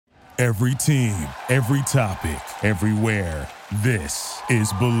Every team, every topic, everywhere. This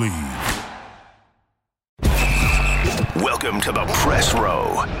is Believe. Welcome to the Press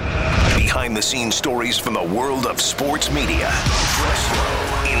Row. Behind-the-scenes stories from the world of sports media. Press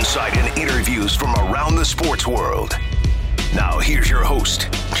Row. Insight and interviews from around the sports world. Now here's your host,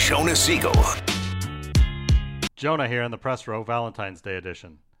 Jonah Siegel. Jonah here in the Press Row Valentine's Day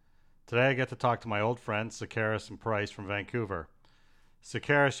edition. Today I get to talk to my old friends Sekeres and Price from Vancouver.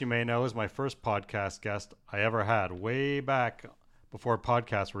 Sekeres, you may know, is my first podcast guest I ever had way back before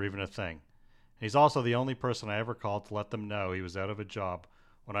podcasts were even a thing. He's also the only person I ever called to let them know he was out of a job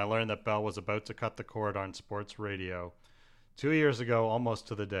when I learned that Bell was about to cut the cord on sports radio 2 years ago, almost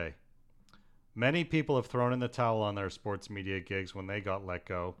to the day. Many people have thrown in the towel on their sports media gigs when they got let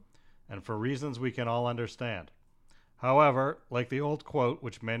go, and for reasons we can all understand. However, like the old quote,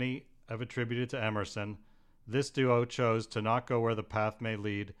 which many have attributed to Emerson, this duo chose to not go where the path may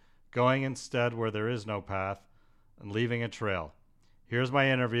lead, going instead where there is no path, and leaving a trail. Here's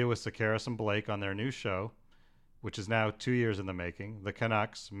my interview with Sekeres and Blake on their new show, which is now 2 years in the making, The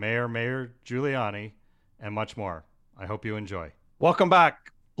Canucks, Mayor Giuliani, and much more. I hope you enjoy. Welcome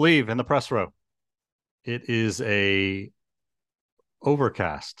back, Believe, in the Press Row. It is a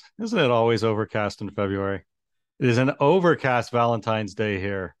overcast. Isn't it always overcast in February? It is an overcast Valentine's Day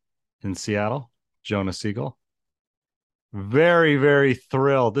here in Seattle. Jonah Siegel. Very, very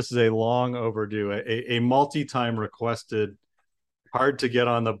thrilled. This is a long overdue, a multi-time requested, hard to get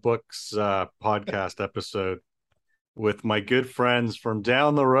on the books podcast episode with my good friends from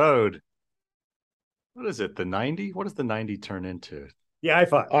down the road. What is it, the 90? What does the 90 turn into? Yeah,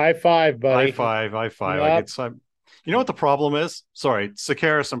 I-5. I-5, buddy. I-5. Yep. I get some. You know what the problem is? Sorry,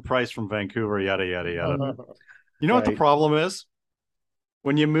 Sekeres and Price from Vancouver, yada, yada, yada. You know what the problem is?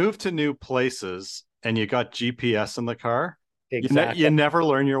 When you move to new places and you got GPS in the car, Exactly. you never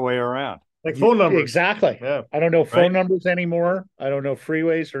learn your way around. Like phone numbers. Exactly. Yeah. I don't know phone Right? numbers anymore. I don't know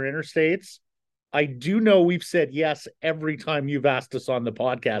freeways or interstates. I do know we've said yes every time you've asked us on the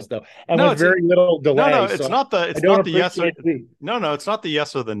podcast, though, and No, with it's very little delay. No, it's so not the I it's don't not the yes or appreciate the- no, it's not the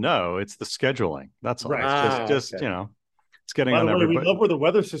yes or the no. It's the scheduling. That's all. Right. It's just Okay. you know, it's getting By on the way, we everybody. love where the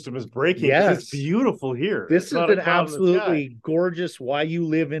weather system is breaking. Yes. It's beautiful here. This It's is not a an cloud in the absolutely gorgeous why you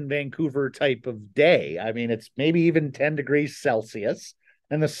live in Vancouver type of day. I mean, it's maybe even 10 degrees Celsius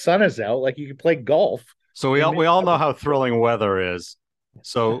and the sun is out. Like you could play golf. So we all know how thrilling weather is.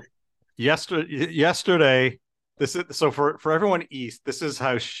 So yesterday, this is so for everyone east, this is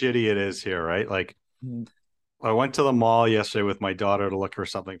how shitty it is here, right? Like I went to the mall yesterday with my daughter to look for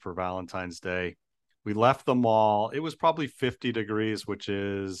something for Valentine's Day. We left the mall. It was probably 50 degrees, which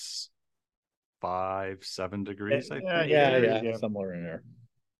is 5-7 degrees, I think. Yeah, somewhere in there.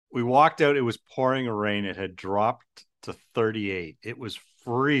 We walked out. It was pouring rain. It had dropped to 38. It was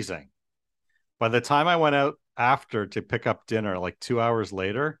freezing. By the time I went out after to pick up dinner, like 2 hours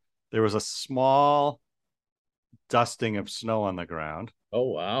later, there was a small dusting of snow on the ground. Oh,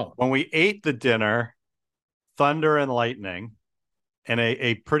 wow. When we ate the dinner, thunder and lightning, and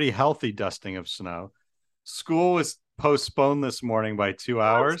a pretty healthy dusting of snow. School was postponed this morning by 2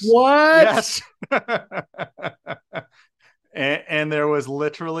 hours. What? Yes. and there was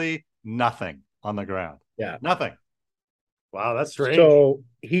literally nothing on the ground. Yeah. Nothing. Wow, that's strange. So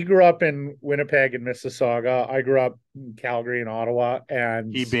he grew up in Winnipeg and Mississauga. I grew up in Calgary and Ottawa.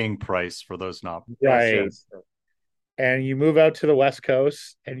 And He being Price, for those not. right. Yes. And you move out to the West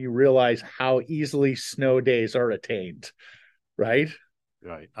Coast and you realize how easily snow days are attained, right?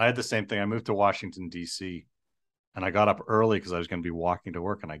 Right. I had the same thing. I moved to Washington, D.C., and I got up early because I was going to be walking to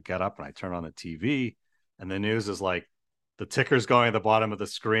work, and I get up and I turn on the TV, and the news is like the ticker's going at the bottom of the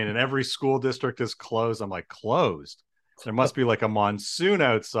screen, and every school district is closed. I'm like, closed? There must be like a monsoon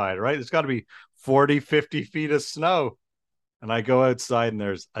outside, right? There's got to be 40, 50 feet of snow. And I go outside, and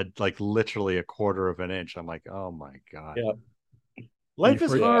there's literally a quarter of an inch. I'm like, oh, my God. Yeah. Life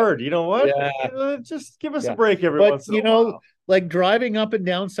is hard. You know what? Yeah. Just give us Yeah. a break every But, once in you a know, while. like driving up and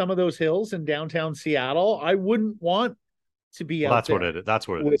down some of those hills in downtown Seattle, I wouldn't want to be Well, out that's there what it is. That's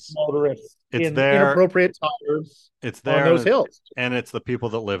what it with is. motorists It's in there. inappropriate tires It's there on those hills. and it's the people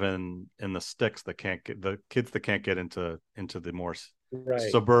that live in the sticks that can't get, the kids that can't get into the more Right.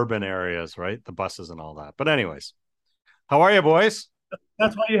 suburban areas, right? The buses and all that. But anyways, how are you, boys?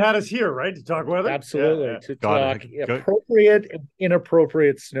 That's why you had us here, right? To talk weather? Absolutely. Yeah, yeah. To God, talk good. appropriate and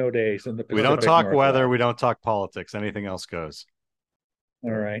inappropriate snow days in the Pacific We don't talk Northwest. weather. We don't talk politics. Anything else goes.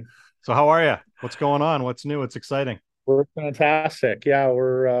 All right. So how are you? What's going on? What's new? What's exciting? We're fantastic. Yeah,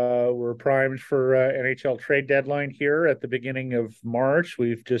 we're primed for NHL trade deadline here at the beginning of March.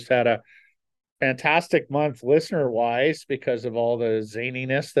 We've just had a fantastic month listener wise because of all the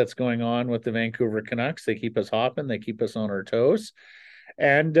zaniness that's going on with the Vancouver Canucks. They keep us hopping, they keep us on our toes.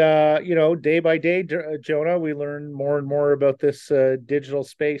 And, day by day, Jonah, we learn more and more about this digital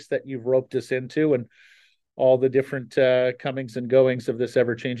space that you've roped us into and all the different comings and goings of this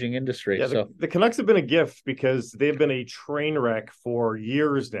ever-changing industry. Yeah, the Canucks have been a gift because they've been a train wreck for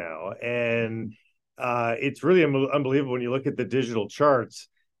years now. And it's really unbelievable when you look at the digital charts.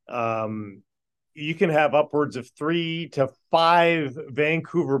 You can have upwards of 3 to 5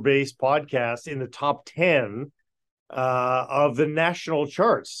 Vancouver-based podcasts in the top 10 of the national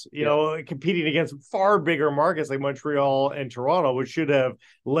charts, competing against far bigger markets like Montreal and Toronto, which should have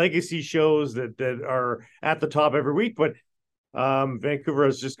legacy shows that are at the top every week. But Vancouver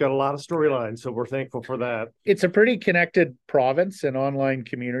has just got a lot of storylines, so we're thankful for that. It's a pretty connected province and online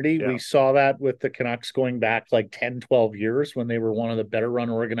community. Yeah. We saw that with the Canucks going back like 10, 12 years when they were one of the better run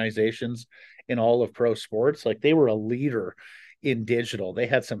organizations in all of pro sports. Like, they were a leader in digital. They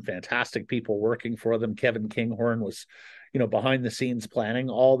had some fantastic people working for them. Kevin Kinghorn was, behind the scenes planning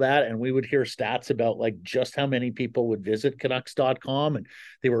all that. And we would hear stats about like just how many people would visit Canucks.com. And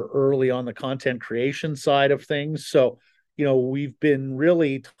they were early on the content creation side of things. So, we've been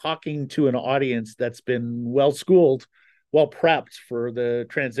really talking to an audience that's been well-schooled, well prepped for the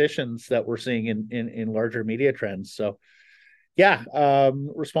transitions that we're seeing in larger media trends. So yeah,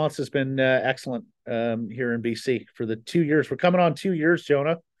 response has been excellent here in BC for the 2 years. We're coming on 2 years,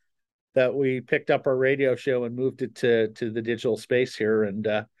 Jonah, that we picked up our radio show and moved it to the digital space here. And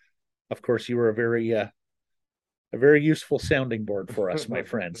of course, you were a very useful sounding board for us, my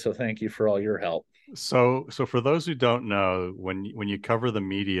friend. So thank you for all your help. So for those who don't know, when you cover the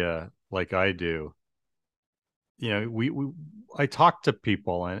media like I do, I talk to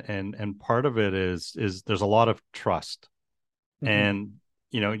people, and part of it is there's a lot of trust. And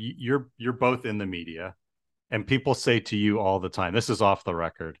you're both in the media, and people say to you all the time, this is off the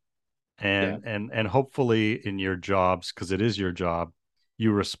record, and hopefully in your jobs, because it is your job,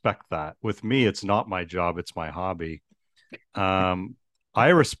 you respect that. With me, it's not my job, it's my hobby. I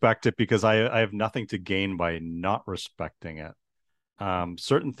respect it because I have nothing to gain by not respecting it.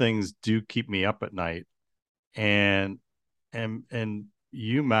 Certain things do keep me up at night, and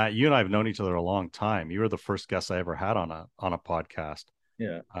you, Matt, you and I have known each other a long time. You were the first guest I ever had on a podcast.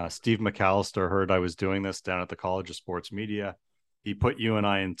 Yeah. Steve McAllister heard I was doing this down at the College of Sports Media. He put you and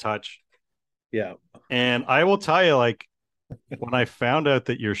I in touch. Yeah. And I will tell you, like, when I found out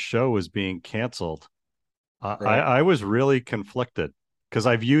that your show was being canceled, I was really conflicted because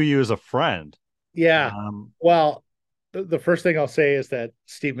I view you as a friend. Yeah. Well, the first thing I'll say is that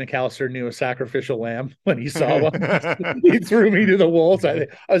Steve McAllister knew a sacrificial lamb when he saw one. He threw me to the wolves. I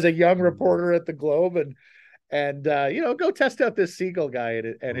was a young reporter at the Globe, and go test out this Siegel guy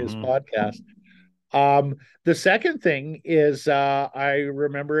and his podcast. The second thing is I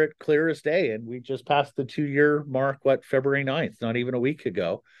remember it clear as day, and we just passed the 2-year mark, February 9th, not even a week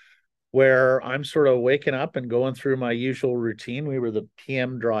ago, where I'm sort of waking up and going through my usual routine. We were the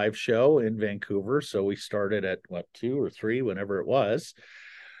PM drive show in Vancouver, so we started at 2 or 3, whenever it was.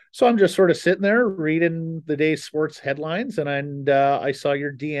 So I'm just sort of sitting there reading the day's sports headlines, and I saw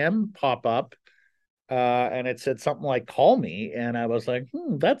your DM pop up, and it said something like "call me," and I was like,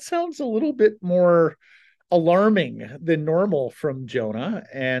 that sounds a little bit more alarming than normal from Jonah.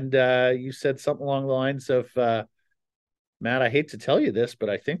 And you said something along the lines of, Matt, I hate to tell you this, but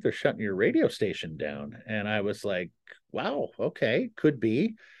I think they're shutting your radio station down. And I was like, wow, okay, could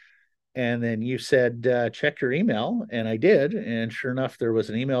be. And then you said, check your email. And I did. And sure enough, there was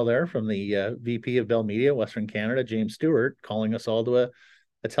an email there from the VP of Bell Media, Western Canada, James Stewart, calling us all to a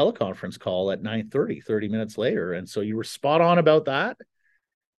teleconference call at 9:30, 30 minutes later. And so you were spot on about that.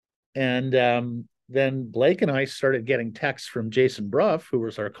 And then Blake and I started getting texts from Jason Bruff, who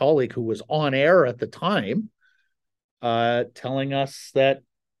was our colleague who was on air at the time, telling us that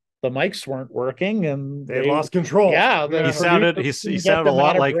the mics weren't working and they lost control. Yeah, he sounded a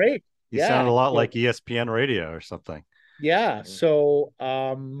lot like like ESPN radio or something. Yeah. So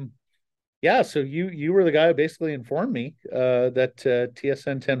so you were the guy who basically informed me that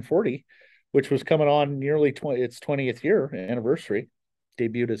TSN 1040, which was coming on nearly its 20th year anniversary,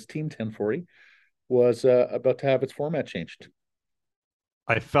 debuted as Team 1040, was about to have its format changed.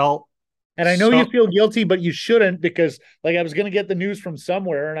 I felt. And I know you feel guilty, but you shouldn't, because I was going to get the news from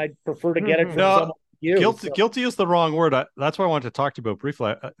somewhere, and I'd prefer to get it from someone like you. Guilty is the wrong word. That's what I wanted to talk to you about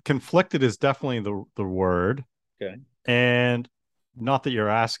briefly. Conflicted is definitely the word. Okay. And not that you're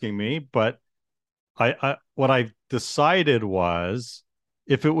asking me, but what I decided was,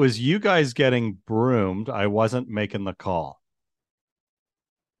 if it was you guys getting broomed, I wasn't making the call.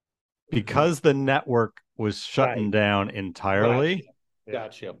 because the network was shutting down entirely.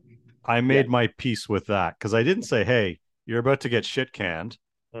 Gotcha. I made my peace with that because I didn't say, "Hey, you're about to get shit canned."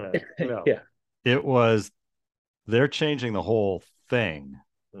 No. Yeah. It was they're changing the whole thing.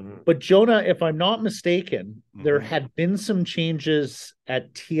 But Jonah, if I'm not mistaken, there had been some changes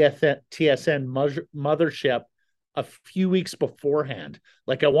at TSN Mothership a few weeks beforehand.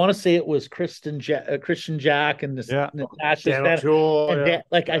 Like I want to say it was Christian Jack and Natasha O'Toole,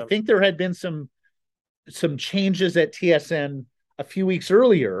 I think there had been some changes at TSN a few weeks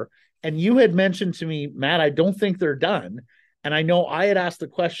earlier, and you had mentioned to me, Matt, I don't think they're done. And I know I had asked the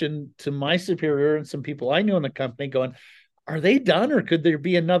question to my superior and some people I knew in the company going, are they done or could there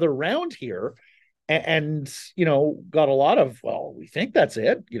be another round here? And got a lot of, well, we think that's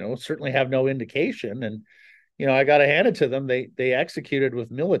it, certainly have no indication. And, I got to hand it to them. They executed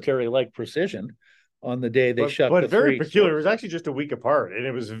with military-like precision on the day they shut. But very peculiar. It was actually just a week apart, and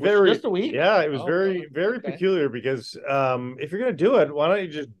it was just a week. Yeah, it was very peculiar because if you're going to do it, why don't you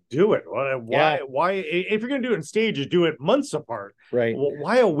just do it? Why? If you're going to do it in stages, do it months apart. Right?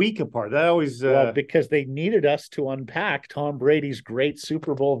 Why a week apart? That always because they needed us to unpack Tom Brady's great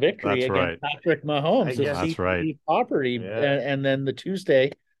Super Bowl victory against Patrick Mahomes. That's right. Property, and then the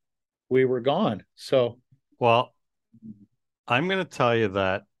Tuesday we were gone. So, well, I'm going to tell you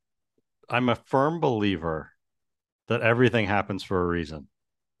that I'm a firm believer that everything happens for a reason.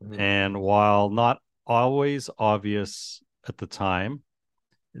 And while not always obvious at the time,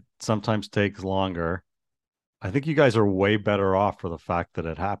 it sometimes takes longer. I think you guys are way better off for the fact that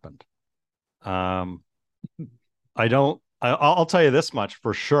it happened. I'll tell you this much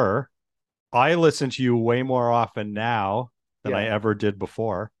for sure. I listen to you way more often now than I ever did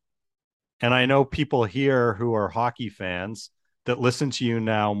before. And I know people here who are hockey fans that listen to you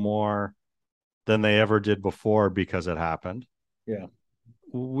now more than they ever did before because it happened. Yeah.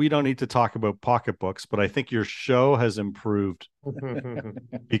 We don't need to talk about pocketbooks, but I think your show has improved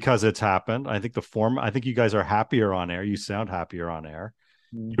because it's happened. I think I think you guys are happier on air. You sound happier on air.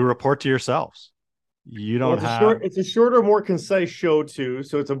 You report to yourselves. You don't it's a shorter, more concise show too.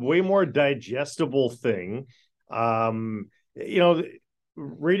 So it's a way more digestible thing.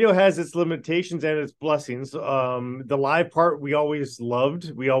 Radio has its limitations and its blessings. The live part we always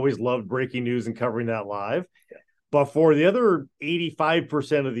loved. We always loved breaking news and covering that live. Yeah. But for the other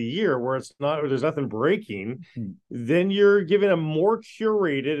 85% of the year where there's nothing breaking, then you're giving a more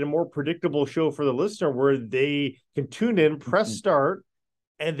curated and more predictable show for the listener where they can tune in, press start,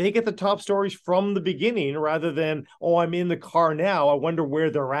 and they get the top stories from the beginning rather than, I'm in the car now, I wonder where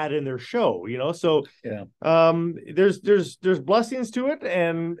they're at in their show, So there's blessings to it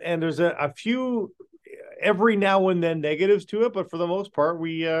and there's a few every now and then negatives to it, but for the most part,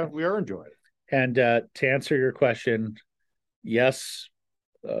 we are enjoying it. And to answer your question, yes,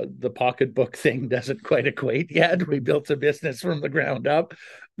 the pocketbook thing doesn't quite equate yet. We built a business from the ground up.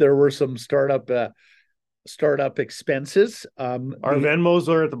 There were some startup expenses. Our Venmos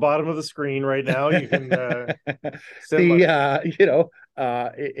are at the bottom of the screen right now. You can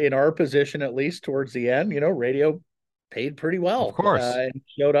in our position, at least towards the end, radio paid pretty well. Of course. And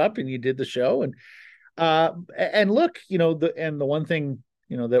showed up and you did the show. And look, the one thing,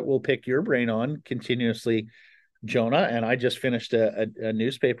 that we'll pick your brain on continuously, Jonah, and I just finished a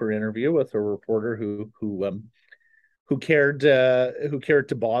newspaper interview with a reporter who cared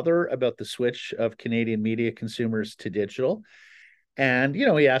to bother about the switch of Canadian media consumers to digital. And,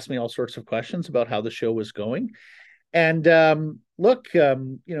 he asked me all sorts of questions about how the show was going. And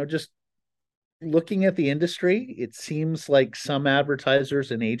just looking at the industry, it seems like some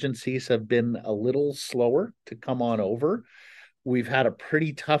advertisers and agencies have been a little slower to come on over. We've had a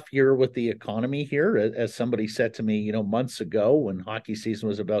pretty tough year with the economy here, as somebody said to me, months ago when hockey season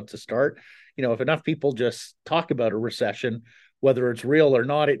was about to start. If enough people just talk about a recession, whether it's real or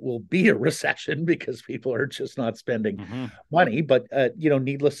not, it will be a recession because people are just not spending money. But,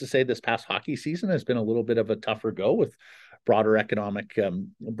 needless to say, this past hockey season has been a little bit of a tougher go with broader economic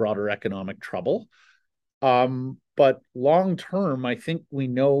trouble. But long term, I think we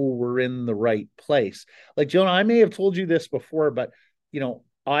know we're in the right place. Like, Jonah, I may have told you this before, but,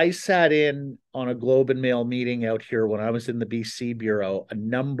 I sat in on a Globe and Mail meeting out here when I was in the BC Bureau a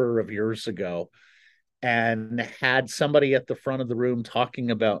number of years ago and had somebody at the front of the room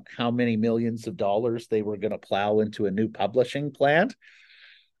talking about how many millions of dollars they were going to plow into a new publishing plant.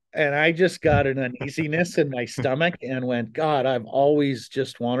 And I just got an uneasiness in my stomach and went, God, I've always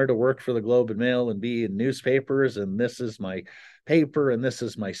just wanted to work for the Globe and Mail and be in newspapers. And this is my paper and this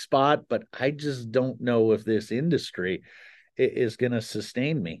is my spot. But I just don't know if this industry is going to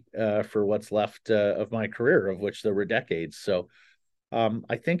sustain me for what's left of my career, of which there were decades. So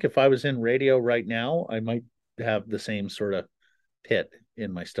I think if I was in radio right now, I might have the same sort of pit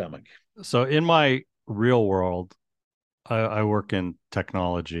in my stomach. So in my real world, I work in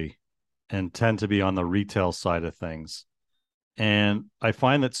technology and tend to be on the retail side of things. And I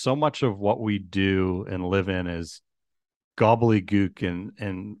find that so much of what we do and live in is gobbledygook,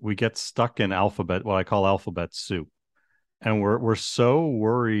 and we get stuck in what I call alphabet soup. And we're so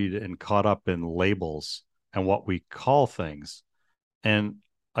worried and caught up in labels and what we call things. And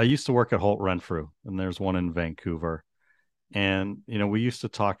I used to work at Holt Renfrew, and there's one in Vancouver. And we used to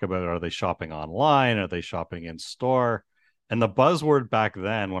talk about, are they shopping online? Are they shopping in store? And the buzzword back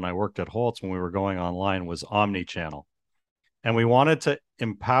then when I worked at Holt's, when we were going online, was omni-channel. And we wanted to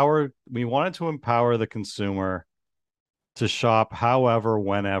empower the consumer to shop however,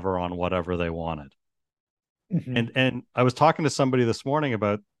 whenever, on whatever they wanted. Mm-hmm. And I was talking to somebody this morning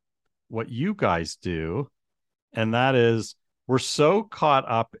about what you guys do, and that is, we're so caught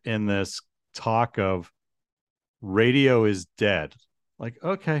up in this talk of radio is dead. Like,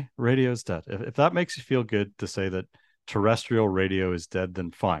 okay, radio is dead. If that makes you feel good to say that terrestrial radio is dead,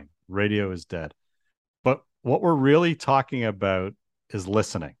 then fine, radio is dead. But what we're really talking about is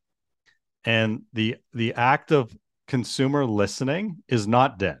listening. And the act of consumer listening is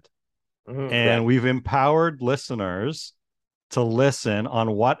not dead. Mm-hmm. And we've empowered listeners to listen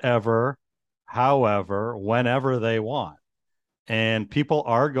on whatever, however, whenever they want. And people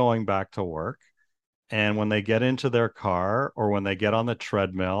are going back to work. And when they get into their car, or when they get on the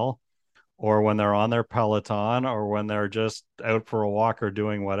treadmill, or when they're on their Peloton, or when they're just out for a walk or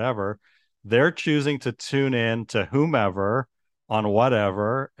doing whatever, they're choosing to tune in to whomever on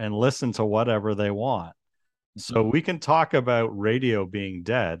whatever and listen to whatever they want. So we can talk about radio being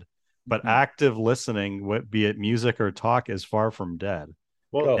dead, but active listening, be it music or talk, is far from dead.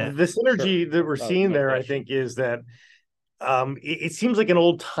 Well, the synergy that we're seeing there, I think, is that it seems like an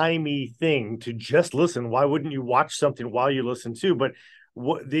old-timey thing to just listen. Why wouldn't you watch something while you listen too? But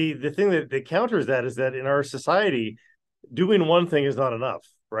what the thing that counters that is that in our society, doing one thing is not enough,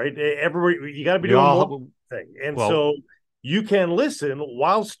 right? Everybody, you got to be doing one thing. And so you can listen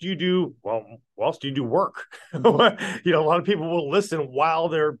whilst you do work. A lot of people will listen while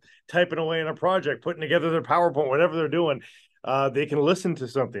they're typing away in a project, putting together their PowerPoint, whatever they're doing. They can listen to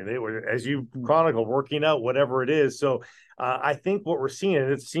something. They were, as you chronicle, working out, whatever it is. So I think what we're seeing,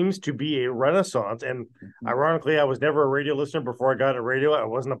 it seems to be a renaissance. And ironically, I was never a radio listener before I got into radio. I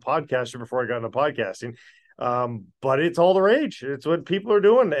wasn't a podcaster before I got into podcasting. But it's all the rage. It's what people are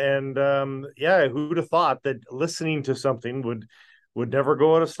doing. And who'd have thought that listening to something would never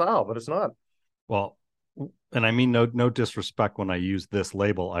go out of style, but it's not. Well, and I mean, no disrespect when I use this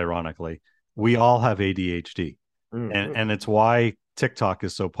label, ironically, we all have ADHD. Mm-hmm. And it's why TikTok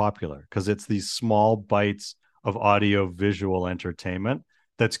is so popular, because it's these small bites of audio visual entertainment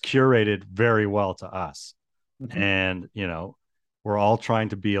that's curated very well to us. Mm-hmm. And, we're all trying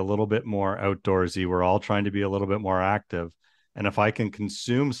to be a little bit more outdoorsy. We're all trying to be a little bit more active. And if I can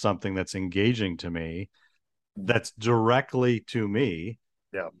consume something that's engaging to me, that's directly to me,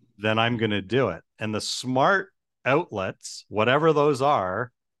 then I'm going to do it. And the smart outlets, whatever those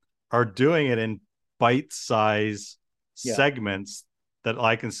are doing it in bite-size segments that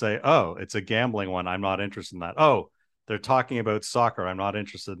I can say, oh, it's a gambling one, I'm not interested in that. Oh, they're talking about soccer, I'm not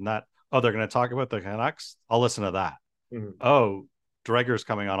interested in that. Oh, they're going to talk about the Canucks, I'll listen to that. Mm-hmm. Oh, Dreger's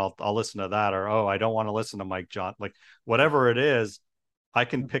coming on, I'll listen to that. Or, oh, I don't want to listen to Mike John. Like, whatever it is, I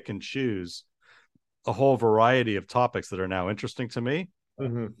can pick and choose a whole variety of topics that are now interesting to me,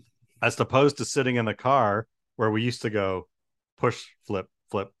 as opposed to sitting in the car where we used to go push, flip,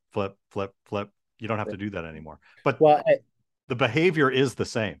 flip, flip, flip, flip. You don't have to do that anymore. But the behavior is the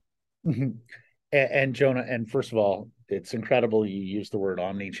same. Mm-hmm. And Jonah, and first of all, it's incredible you used the word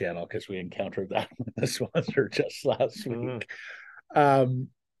omni-channel, because we encountered that with the sponsor just last week.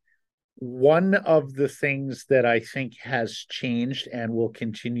 One of the things that I think has changed and will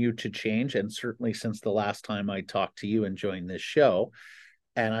continue to change, and certainly since the last time I talked to you and joined this show,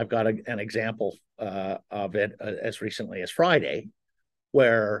 and I've got an example of it as recently as Friday,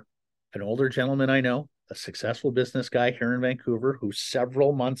 where an older gentleman I know, a successful business guy here in Vancouver, who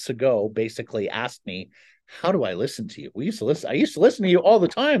several months ago basically asked me, how do I listen to you? I used to listen to you all the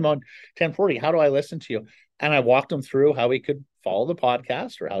time on 1040. How do I listen to you? And I walked him through how he could follow the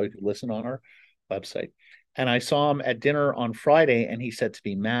podcast or how he could listen on our website. And I saw him at dinner on Friday, and he said to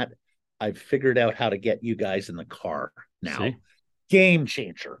me, Matt, I've figured out how to get you guys in the car now. See? Game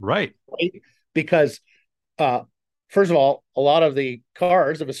changer. Right. Because first of all, a lot of the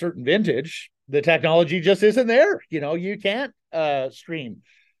cars of a certain vintage, the technology just isn't there. You can't stream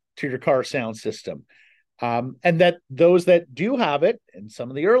to your car sound system. And that those that do have it, and some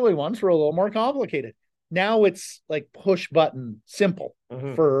of the early ones were a little more complicated. Now it's like push button simple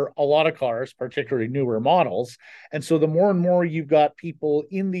for a lot of cars, particularly newer models. And so the more and more you've got people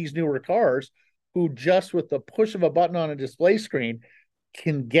in these newer cars who just with the push of a button on a display screen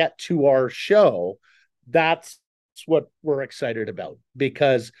can get to our show, that's what we're excited about.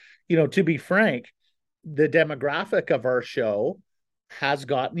 Because, to be frank, the demographic of our show has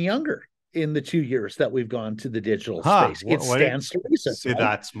gotten younger in the 2 years that we've gone to the digital space. It stands to reason. See, right?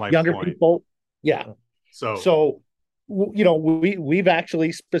 That's my younger point. People. Yeah. So we've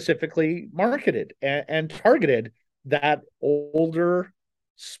actually specifically marketed and targeted that older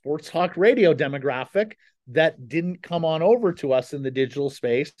sports talk radio demographic that didn't come on over to us in the digital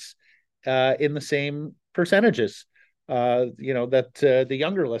space in the same percentages that the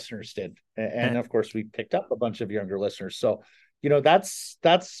younger listeners did. And of course we picked up a bunch of younger listeners. So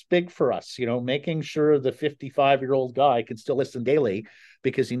that's big for us, making sure the 55-year-old guy can still listen daily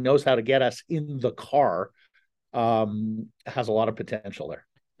because he knows how to get us in the car, has a lot of potential there.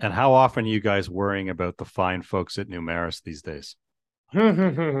 And how often are you guys worrying about the fine folks at Numeris these days?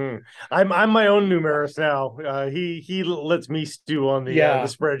 I'm my own Numeris now. He lets me stew on the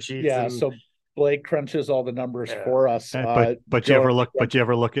spreadsheets. Yeah, so Blake crunches all the numbers for us. But you ever look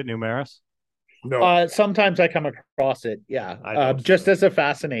at Numeris? No. Sometimes I come across it. Yeah. Just as a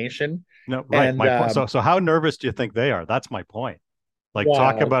fascination. No, right. And, my point. So how nervous do you think they are? That's my point. Like,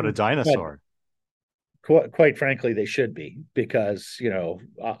 talk about a dinosaur. Quite frankly, they should be, because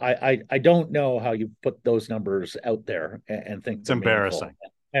I don't know how you put those numbers out there and think it's embarrassing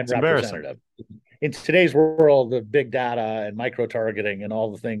and it's representative. In today's world of big data and micro targeting and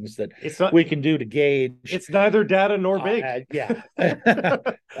all the things that we can do to gauge, it's neither data nor big,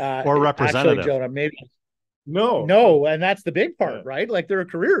 or representative. Actually, Jonah, maybe no, and that's the big part, right? Like, there are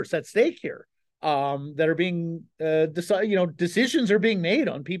careers at stake here. That are being decisions are being made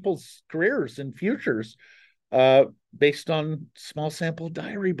on people's careers and futures based on small sample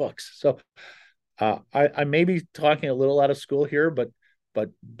diary books. So I may be talking a little out of school here, but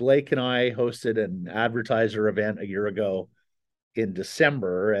Blake and I hosted an advertiser event a year ago in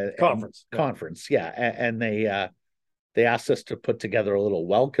December. Conference. Yeah. And they asked us to put together a little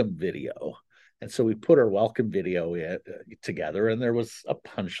welcome video. And so we put our welcome video together, and there was a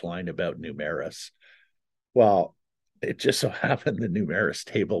punchline about Numeris. Well, it just so happened the Numeris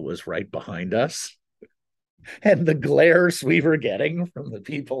table was right behind us. And the glares we were getting from the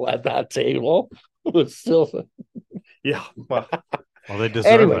people at that table was still... Yeah. Well, they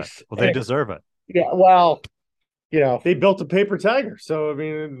deserve it. Well, they deserve it. Yeah, well, they built a paper tiger. So, I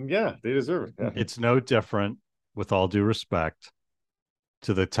mean, yeah, they deserve it. Yeah. It's no different, with all due respect,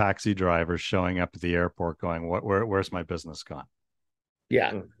 to the taxi drivers showing up at the airport going, where's my business gone?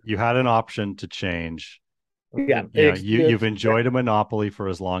 Yeah. You had an option to change. Yeah. You've enjoyed a monopoly for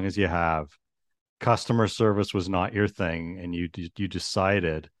as long as you have. Customer service was not your thing, and you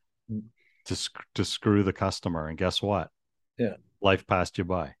decided to screw the customer. And guess what? Yeah. Life passed you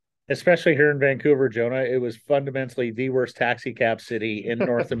by. Especially here in Vancouver, Jonah, it was fundamentally the worst taxi cab city in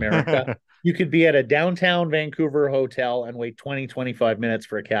North America. You could be at a downtown Vancouver hotel and wait 20-25 minutes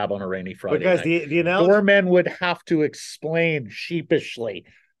for a cab on a rainy Friday because night. The analogy, doormen would have to explain sheepishly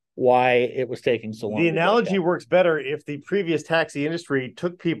why it was taking so long. The analogy works better if the previous taxi industry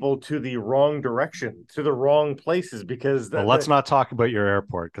took people to the wrong direction, to the wrong places, because... let's not talk about your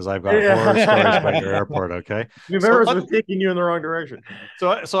airport, because I've got horror stories about your airport, okay? Numeris was taking you in the wrong direction.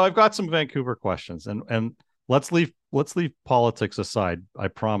 So I've got some Vancouver questions, and let's leave politics aside, I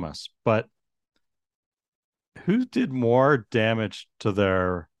promise. But who did more damage to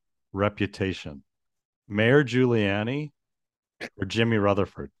their reputation? Mayor Giuliani or Jimmy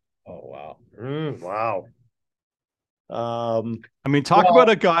Rutherford? Oh, wow. Wow. I mean, talk about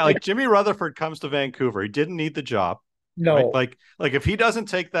a guy like Jimmy Rutherford comes to Vancouver. He didn't need the job. No. Right? Like if he doesn't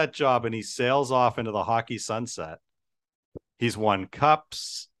take that job and he sails off into the hockey sunset, he's won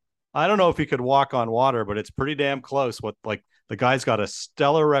cups. I don't know if he could walk on water, but it's pretty damn close. The guy's got a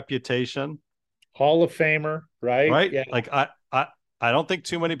stellar reputation. Hall of Famer, right? Right? Yeah. Like I don't think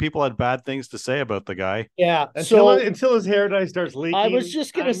too many people had bad things to say about the guy. Yeah. Until his hair dye starts leaking. I was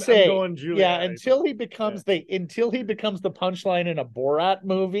just gonna say, until he becomes the punchline in a Borat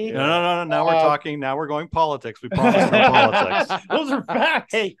movie. No. Now we're talking. Now we're going politics. We promise no politics. Those are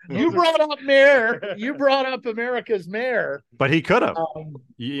facts. Hey, you brought up mayor. You brought up America's mayor. But he could have.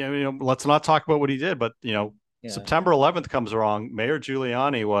 Let's not talk about what he did. But September 11th comes along. Mayor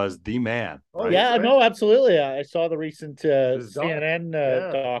Giuliani was the man. Oh, right? Yeah, no, absolutely. I saw the recent CNN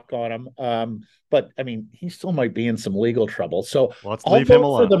doc on him. But I mean, he still might be in some legal trouble. So let's leave him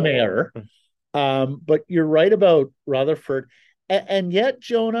alone for the mayor. But you're right about Rutherford. And yet,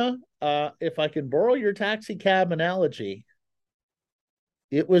 Jonah, if I can borrow your taxi cab analogy,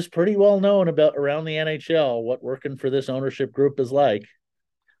 it was pretty well known about around the NHL what working for this ownership group is like.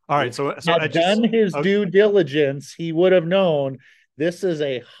 All right, so Had done his due diligence, he would have known this is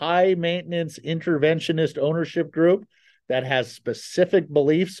a high maintenance interventionist ownership group that has specific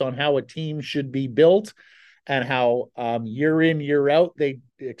beliefs on how a team should be built and how year in, year out, they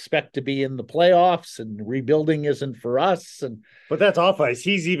expect to be in the playoffs, and rebuilding isn't for us. But that's off ice.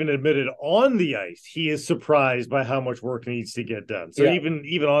 He's even admitted on the ice he is surprised by how much work needs to get done. So even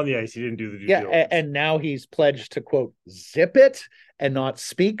on the ice, he didn't do the due diligence. And now he's pledged to, quote, zip it and not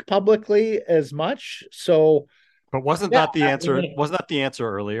speak publicly as much. So, but wasn't that the answer? Wasn't that the answer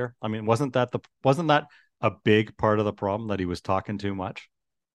earlier? I mean, wasn't that a big part of the problem, that he was talking too much?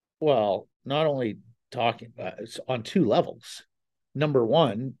 Well, not only talking on two levels. Number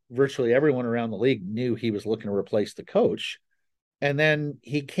one, virtually everyone around the league knew he was looking to replace the coach. And then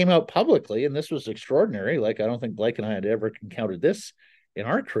he came out publicly, and this was extraordinary. Like, I don't think Blake and I had ever encountered this in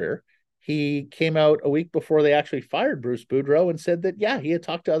our career. He came out a week before they actually fired Bruce Boudreau and said that, yeah, he had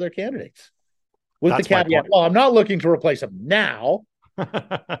talked to other candidates. With the caveat, well, I'm not looking to replace him now.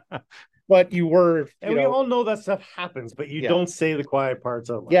 But you were, and we all know that stuff happens, but you don't say the quiet parts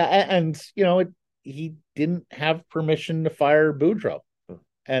out loud. Yeah, and he didn't have permission to fire Boudreau,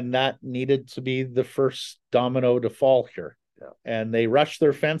 and that needed to be the first domino to fall here. Yeah. And they rushed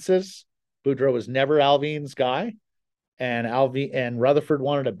their fences. Boudreau was never Alvin's guy, and Rutherford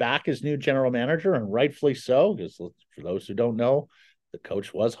wanted to back his new general manager, and rightfully so, because for those who don't know, the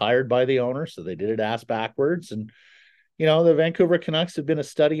coach was hired by the owner, so they did it ass backwards. And the Vancouver Canucks have been a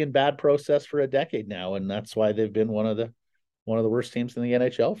study in bad process for a decade now, and that's why they've been one of the worst teams in the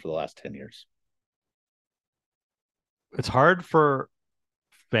NHL for the last 10 years. It's hard for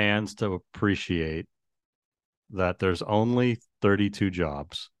fans to appreciate that there's only 32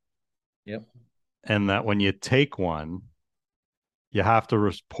 jobs. Yep. And that when you take one, you have to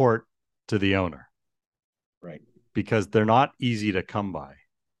report to the owner. Right. Because they're not easy to come by.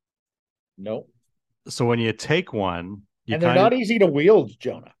 Nope. So when you take one, and they're not easy to wield,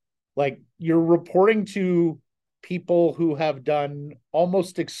 Jonah. Like, you're reporting to people who have done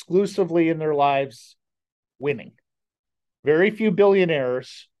almost exclusively in their lives winning. Very few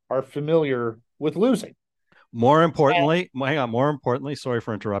billionaires are familiar with losing. More importantly, sorry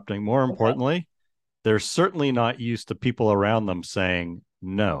for interrupting. More importantly, they're certainly not used to people around them saying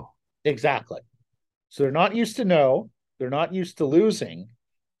no. Exactly. So they're not used to no. They're not used to losing.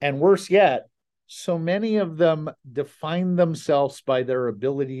 And worse yet, so many of them define themselves by their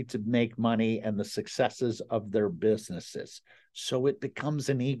ability to make money and the successes of their businesses. So it becomes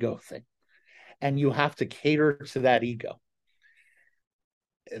an ego thing. And you have to cater to that ego.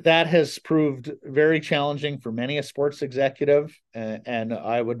 That has proved very challenging for many a sports executive. And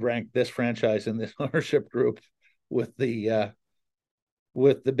I would rank this franchise in this ownership group with the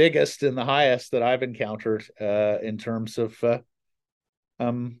biggest and the highest that I've encountered in terms of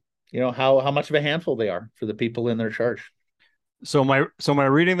how much of a handful they are for the people in their charge. So am I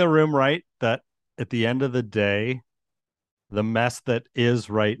reading the room right, that at the end of the day, the mess that is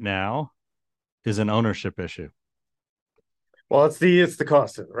right now is an ownership issue? Well, it's the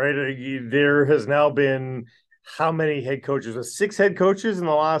constant, right? There has now been how many head coaches? 6 head coaches in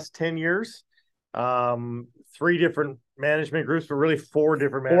the last 10 years. 3 different management groups, but really 4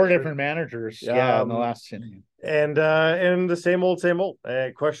 different managers. 4 different managers, in the last 10 years. And the same old.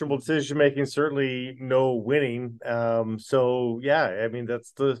 Questionable decision making, certainly no winning. So yeah, I mean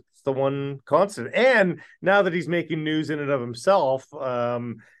that's the one constant. And now that he's making news in and of himself,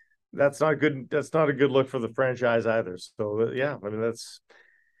 that's not good. That's not a good look for the franchise either. So yeah, I mean that's.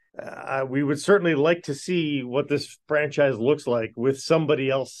 We would certainly like to see what this franchise looks like with somebody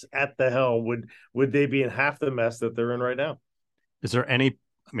else at the helm. Would they be in half the mess that they're in right now? Is there any?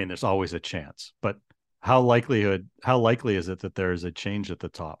 I mean, there's always a chance, but how likely is it that there is a change at the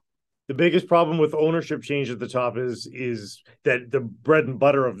top? The biggest problem with ownership change at the top is that the bread and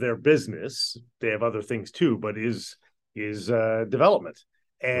butter of their business, they have other things too, but is development.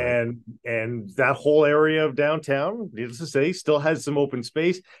 And that whole area of downtown, needless to say, still has some open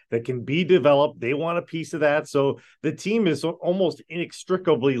space that can be developed. They want a piece of that. So the team is almost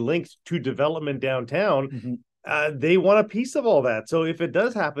inextricably linked to development downtown. Mm-hmm. They want a piece of all that. So if it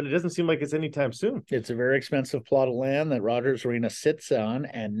does happen, it doesn't seem like it's anytime soon. It's a very expensive plot of land that Rogers Arena sits on.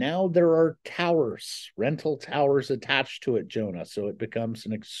 And now there are towers, rental towers attached to it, Jonah. So it becomes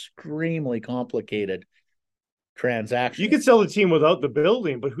an extremely complicated transaction. You could sell the team without the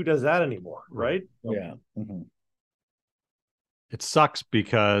building, but who does that anymore, right? Yeah. Mm-hmm. It sucks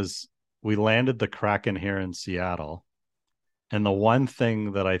because we landed the Kraken here in Seattle. And the one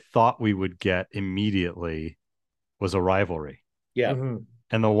thing that I thought we would get immediately was a rivalry. Yeah. Mm-hmm.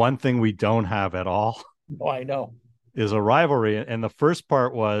 And the one thing we don't have at all Oh, I know. is a rivalry. And the first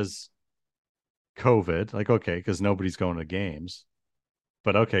part was COVID. Like, okay, because nobody's going to games.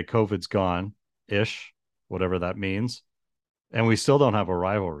 But okay, COVID's gone-ish, whatever that means. And we still don't have a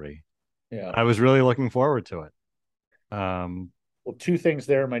rivalry. Yeah. I was really looking forward to it. Well, two things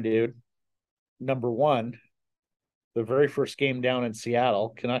there, my dude. Number one, the very first game down in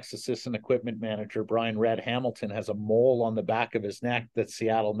Seattle, Canucks assistant equipment manager Brian Red Hamilton has a mole on the back of his neck that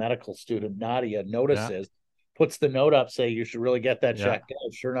Seattle medical student Nadia notices, puts the note up, say you should really get that checked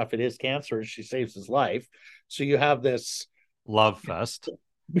out. Sure enough, it is cancer. She saves his life. So you have this love fest.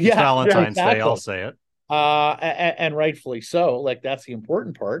 Yeah, Valentine's exactly. Day, I'll say it. And rightfully so. Like, that's the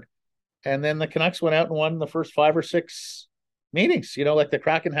important part. And then the Canucks went out and won the first 5 or 6 meetings. Like the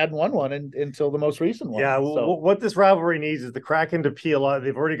Kraken hadn't won one until the most recent one. Yeah, so, what this rivalry needs is the Kraken to peel out.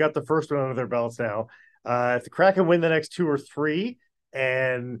 They've already got the first one under their belts now. If the Kraken win the next 2 or 3,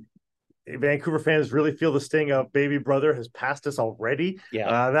 and Vancouver fans really feel the sting of baby brother has passed us already,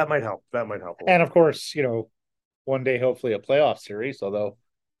 that might help. And of course, one day hopefully a playoff series, although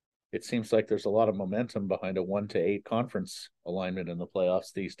it seems like there's a lot of momentum behind a 1-8 conference alignment in the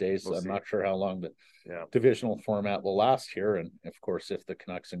playoffs these days. I'm not sure how long the divisional format will last here. And of course, if the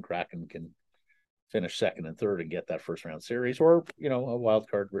Canucks and Kraken can finish second and third and get that first round series, or, a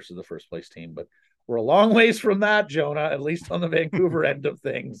wild card versus the first place team. But we're a long ways from that, Jonah, at least on the Vancouver end of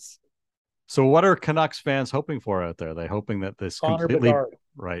things. So what are Canucks fans hoping for out there? Are they hoping that this Connor completely Bedard.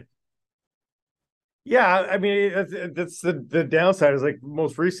 Right? Yeah, I mean, that's the downside is, like,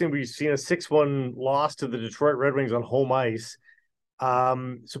 most recently we've seen a 6-1 loss to the Detroit Red Wings on home ice.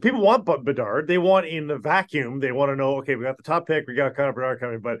 So people want Bedard. They want in the vacuum. They want to know, okay, we got the top pick, we got Connor Bedard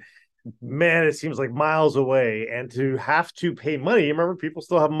coming, but man, it seems like miles away. And to have to pay money, remember, people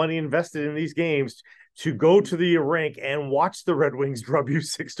still have money invested in these games, to go to the rink and watch the Red Wings drub you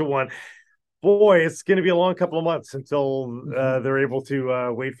 6-1. Boy, it's going to be a long couple of months until they're able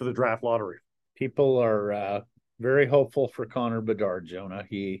to wait for the draft lottery. People are very hopeful for Connor Bedard, Jonah.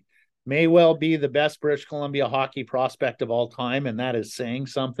 He may well be the best British Columbia hockey prospect of all time, and that is saying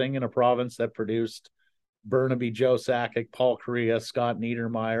something in a province that produced Burnaby, Joe Sakic, Paul Kariya, Scott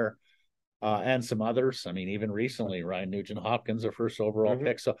Niedermayer, and some others. I mean, even recently, Ryan Nugent-Hopkins, a first overall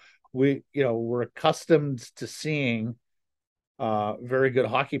pick. So we're accustomed to seeing very good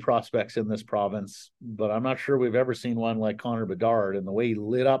hockey prospects in this province, but I'm not sure we've ever seen one like Connor Bedard, and the way he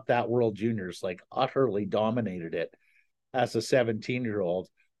lit up that World Juniors, like utterly dominated it as a 17-year-old.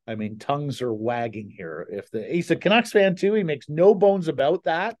 I mean, tongues are wagging here. He's a Canucks fan too, he makes no bones about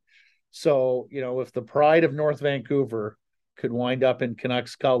that. So, if the pride of North Vancouver could wind up in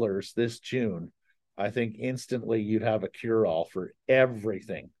Canucks colors this June, I think instantly you'd have a cure-all for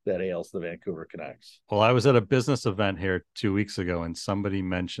everything that ails the Vancouver Canucks. Well, I was at a business event here 2 weeks ago, and somebody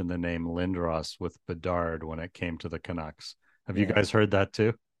mentioned the name Lindros with Bedard when it came to the Canucks. Have you guys heard that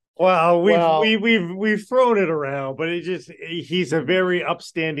too? Well, we've thrown it around, but he's a very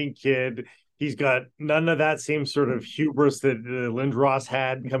upstanding kid. He's got none of that same sort of hubris that Lindros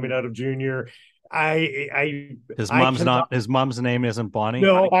had coming out of junior. His mom's name isn't Bonnie.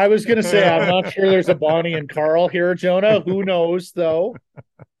 No, I was going to say, I'm not sure there's a Bonnie and Carl here, Jonah. Who knows though?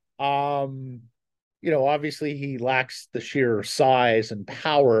 Obviously he lacks the sheer size and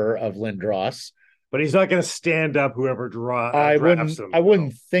power of Lindros, but he's not going to stand up whoever drafts him. I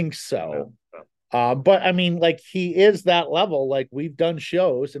wouldn't think so. No. But I mean, like, he is that level. Like, we've done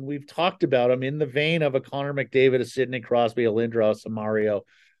shows and we've talked about him in the vein of a Connor McDavid, a Sidney Crosby, a Lindros, a Mario,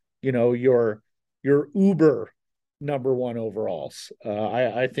 your Uber number one overalls.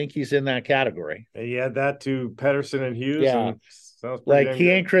 I think he's in that category. And you add that to Pettersson and Hughes. Yeah. And like,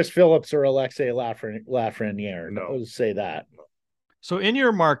 he ain't Chris Phillips or Alexei Lafreniere. No. I'll say that. So in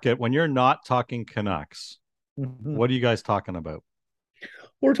your market, when you're not talking Canucks, what are you guys talking about?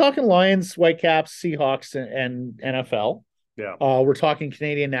 We're talking Lions, Whitecaps, Seahawks, and NFL. Yeah. We're talking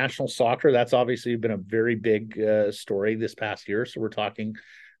Canadian national soccer. That's obviously been a very big story this past year. So we're talking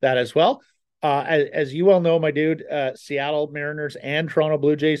that as well. As you well know, my dude, Seattle Mariners and Toronto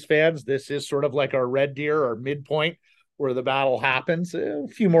Blue Jays fans, this is sort of like our red deer or midpoint where the battle happens. A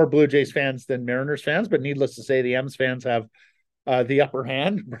few more Blue Jays fans than Mariners fans, but needless to say, the M's fans have the upper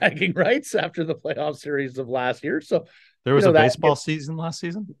hand, bragging rights after the playoff series of last year. So there was a baseball season last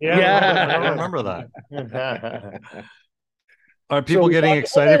season. Yeah. I don't remember that. Are people getting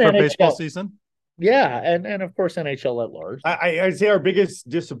excited for baseball season? Yeah, and of course NHL at large. I'd say our biggest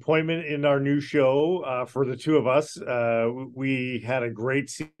disappointment in our new show for the two of us, we had a great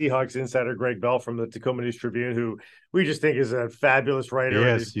Seahawks insider, Greg Bell from the Tacoma News Tribune, who we just think is a fabulous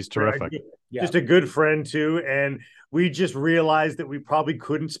writer. He's terrific. Just a good friend too. And we just realized that we probably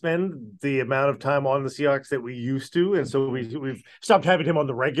couldn't spend the amount of time on the Seahawks that we used to. And so we've stopped having him on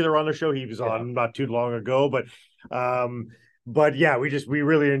the regular on the show. He was on not too long ago, but yeah, we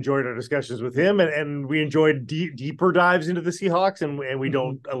really enjoyed our discussions with him, and we enjoyed deeper dives into the Seahawks, and we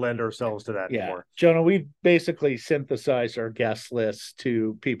don't lend ourselves to that anymore. Jonah, we've basically synthesized our guest list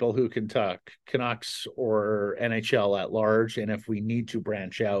to people who can talk Canucks or NHL at large, and if we need to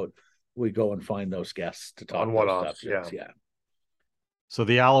branch out, we go and find those guests to talk on one-offs. Yeah. So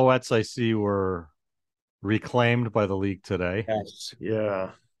the Alouettes, I see, were reclaimed by the league today. Yes.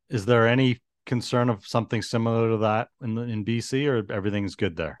 Yeah. Is there any concern of something similar to that in BC, or everything's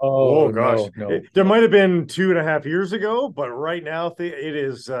good there? Oh gosh, no. There might have been 2.5 years ago, but right now it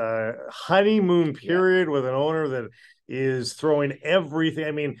is a honeymoon period with an owner that is throwing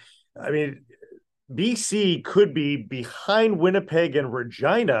everything. I mean, BC could be behind Winnipeg and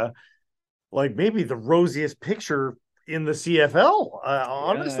Regina, like maybe the rosiest picture in the CFL,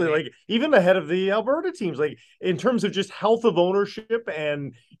 honestly, like even ahead of the Alberta teams, like in terms of just health of ownership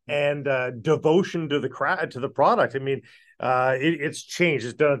and devotion to the product. I mean, it's changed.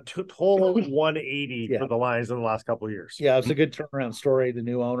 It's done a total 180 for the Lions in the last couple of years. Yeah, it's a good turnaround story. The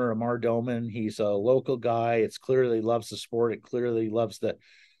new owner, Amar Doman, he's a local guy. It's clearly loves the sport. It clearly loves the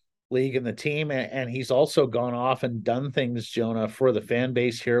league and the team, and he's also gone off and done things, Jonah, for the fan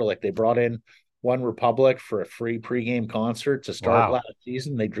base here. Like they brought in One Republic for a free pregame concert to start last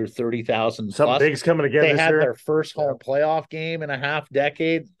season. They drew 30,000. Something big's coming again. They had their first home playoff game in a half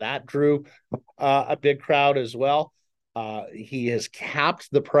decade. That drew a big crowd as well. He has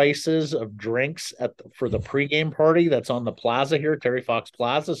capped the prices of drinks for the pregame party that's on the plaza here, Terry Fox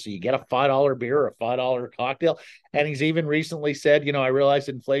Plaza. So you get a $5 beer or a $5 cocktail. And he's even recently said, I realize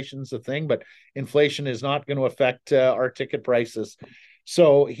inflation's a thing, but inflation is not going to affect our ticket prices.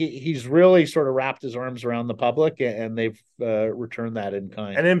 So he's really sort of wrapped his arms around the public, and they've returned that in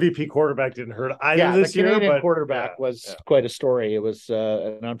kind. An MVP quarterback didn't hurt either this year. The quarterback was quite a story. It was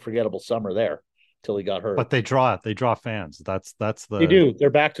an unforgettable summer there till he got hurt. But they draw fans. That's the they do. They're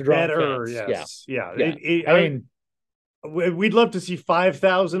back to drawing fans. Yeah. We'd love to see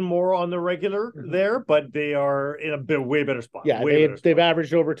 5,000 more on the regular there, but they are in a way better spot. Yeah, they've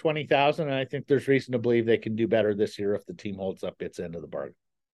averaged over 20,000, and I think there's reason to believe they can do better this year if the team holds up its end of the bargain.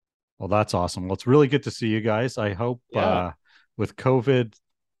 Well, that's awesome. Well, it's really good to see you guys. I hope with COVID,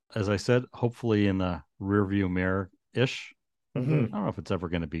 as I said, hopefully in the rearview mirror-ish. Mm-hmm. I don't know if it's ever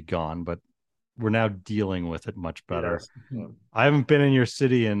going to be gone, but we're now dealing with it much better. Yes. I haven't been in your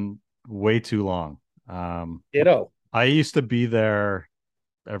city in way too long. Ditto. I used to be there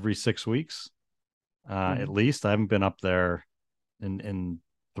every 6 weeks, at least. I haven't been up there in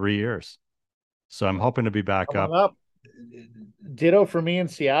 3 years. So I'm hoping to be back up. Ditto for me in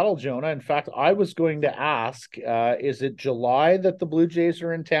Seattle, Jonah. In fact, I was going to ask, is it July that the Blue Jays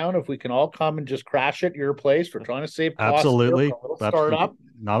are in town? If we can all come and just crash at your place. We're trying to save costs. Absolutely. Startup.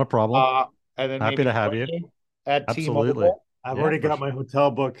 Not a problem. And then happy to have you. At Absolutely. T-Mobile. I've already got my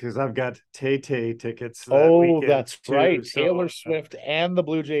hotel book because I've got Tay-Tay tickets. That's right. Taylor Swift and the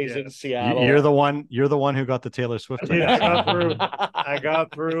Blue Jays in Seattle. You're the one who got the Taylor Swift. I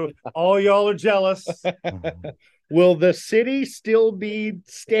got through. All y'all are jealous. Will the city still be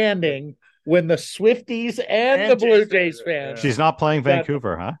standing when the Swifties and the Blue Jays fans? She's not playing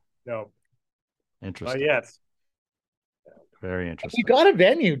Vancouver, huh? No. Interesting. Yes. Very interesting. We got a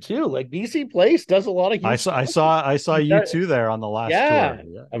venue too. Like BC Place does a lot of. I saw you two there on the last tour.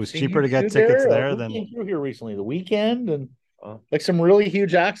 Yeah. It was cheaper to get tickets there than through here recently. The Weekend and like some really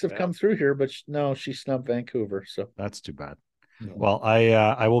huge acts have come through here, but no, she snubbed Vancouver. So that's too bad. No. Well,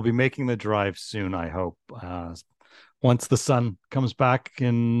 I will be making the drive soon. I hope once the sun comes back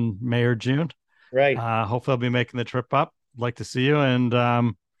in May or June. Right. Hopefully, I'll be making the trip up. I'd like to see you. And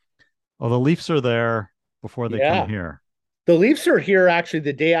the Leafs are there before they come here. The Leafs are here actually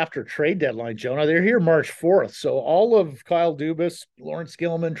the day after trade deadline, Jonah. They're here March 4th. So all of Kyle Dubas, Lawrence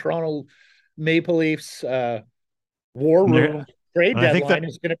Gilman, Toronto Maple Leafs, War Room trade deadline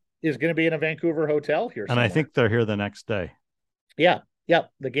is gonna be in a Vancouver hotel here. And I think they're here the next day. Yeah.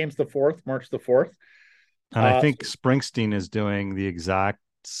 The game's the 4th, March the 4th. And I think Springsteen is doing the exact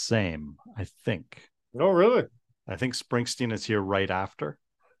same. I think. Oh, really? I think Springsteen is here right after.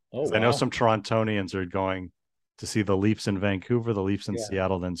 Oh, wow. I know some Torontonians are going to see the Leafs in Vancouver, the Leafs in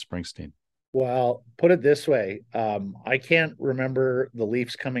Seattle, then Springsteen. Well, put it this way. I can't remember the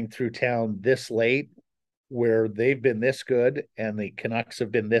Leafs coming through town this late where they've been this good and the Canucks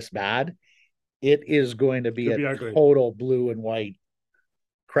have been this bad. It is going to be total blue and white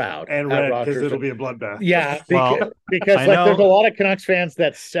crowd. And red, because it'll be a bloodbath. Yeah, because there's a lot of Canucks fans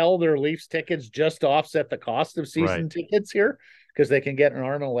that sell their Leafs tickets just to offset the cost of season tickets here because they can get an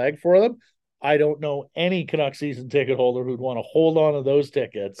arm and a leg for them. I don't know any Canucks season ticket holder who'd want to hold on to those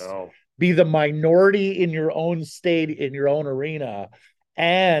tickets, be the minority in your own state, in your own arena,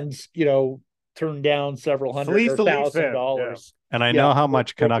 and, turn down several $100,000. Yeah. And I know how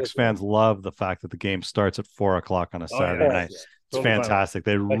much Canucks fans love the fact that the game starts at 4:00 on a Saturday night. It's fantastic.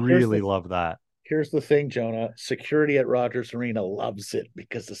 They really love that. Here's the thing, Jonah. Security at Rogers Arena loves it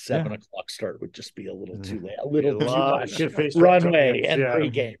because the 7:00 start would just be a little too late, a little too much runway and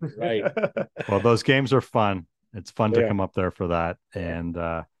pregame. Right. Well, those games are fun. It's fun to come up there for that. And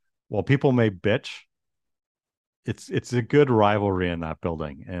while people may bitch, it's a good rivalry in that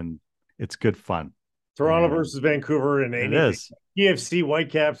building, and it's good fun. Toronto versus Vancouver, and it is. EFC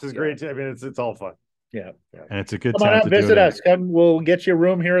Whitecaps is great. I mean, it's all fun. Yeah. And it's a good time out, to visit us. We'll get you a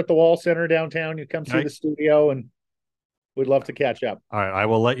room here at the Wall Center downtown. You come see the studio, and we'd love to catch up. All right. I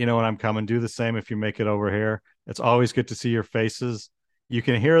will let you know when I'm coming. Do the same if you make it over here. It's always good to see your faces. You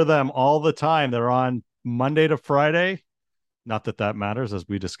can hear them all the time. They're on Monday to Friday. Not that matters, as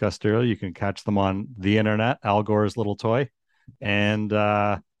we discussed earlier. You can catch them on the internet, Al Gore's little toy. And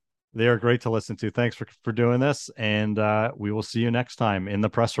they are great to listen to. Thanks for doing this. And we will see you next time in the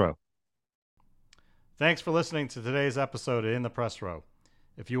press row. Thanks for listening to today's episode of In the Press Row.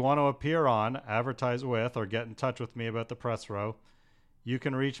 If you want to appear on, advertise with, or get in touch with me about the press row, you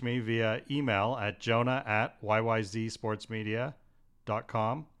can reach me via email at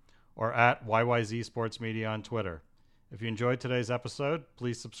jonah@yyzsportsmedia.com or at yyzsportsmedia on Twitter. If you enjoyed today's episode,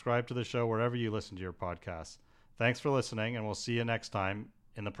 please subscribe to the show wherever you listen to your podcasts. Thanks for listening, and we'll see you next time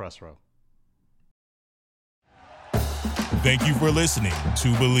in the press row. Thank you for listening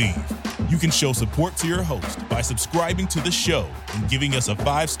to Believe. You can show support to your host by subscribing to the show and giving us a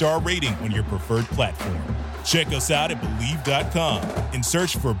 5-star rating on your preferred platform. Check us out at Believe.com and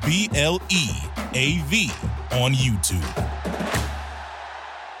search for BLEAV on YouTube.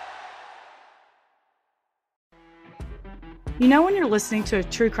 You know when you're listening to a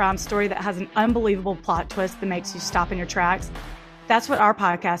true crime story that has an unbelievable plot twist that makes you stop in your tracks? That's what our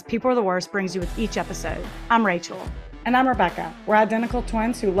podcast, People Are the Worst, brings you with each episode. I'm Rachel. And I'm Rebecca. We're identical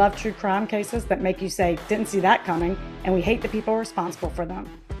twins who love true crime cases that make you say, didn't see that coming, and we hate the people responsible for them.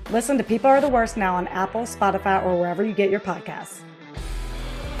 Listen to People Are the Worst now on Apple, Spotify, or wherever you get your podcasts.